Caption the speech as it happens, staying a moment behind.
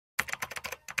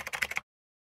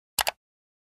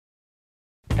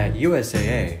At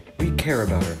USAA, we care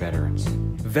about our veterans.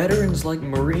 Veterans like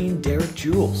Marine Derek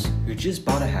Jules, who just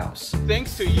bought a house.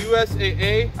 Thanks to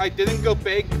USAA, I didn't go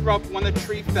bankrupt when a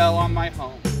tree fell on my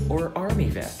home. Or Army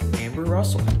vet Amber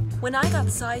Russell. When I got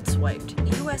sideswiped,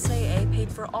 USAA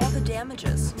paid for all the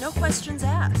damages, no questions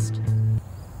asked.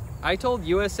 I told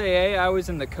USAA I was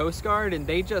in the Coast Guard and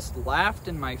they just laughed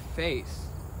in my face.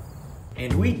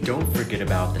 And we don't forget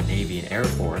about the Navy and Air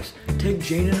Force. Take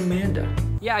Jane and Amanda.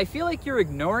 Yeah, I feel like you're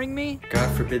ignoring me.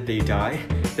 God forbid they die,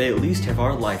 they at least have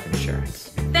our life insurance.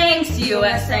 Thanks,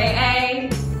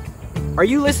 USAA! Are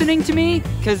you listening to me?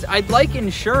 Because I'd like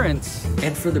insurance.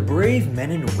 And for the brave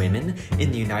men and women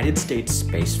in the United States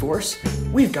Space Force,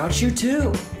 we've got you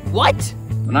too. What?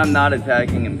 When I'm not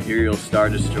attacking Imperial Star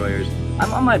Destroyers,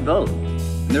 I'm on my boat.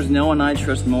 And there's no one I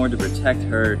trust more to protect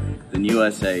her than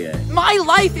USAA. My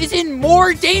life is in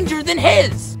more danger than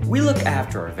his! We look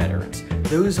after our veterans,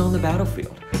 those on the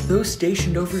battlefield, those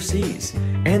stationed overseas,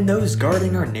 and those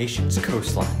guarding our nation's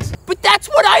coastlines. But that's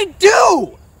what I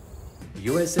do!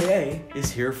 USAA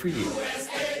is here for you.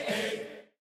 USAA.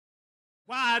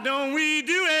 Why don't we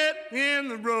do it in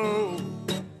the road?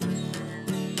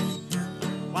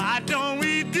 Why don't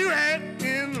we do it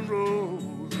in the road?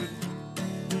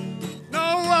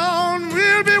 No one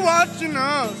will be watching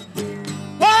us.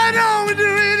 Why don't we do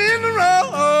it in the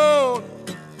road?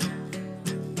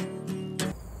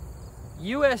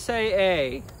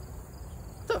 USAA?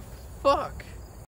 What the fuck?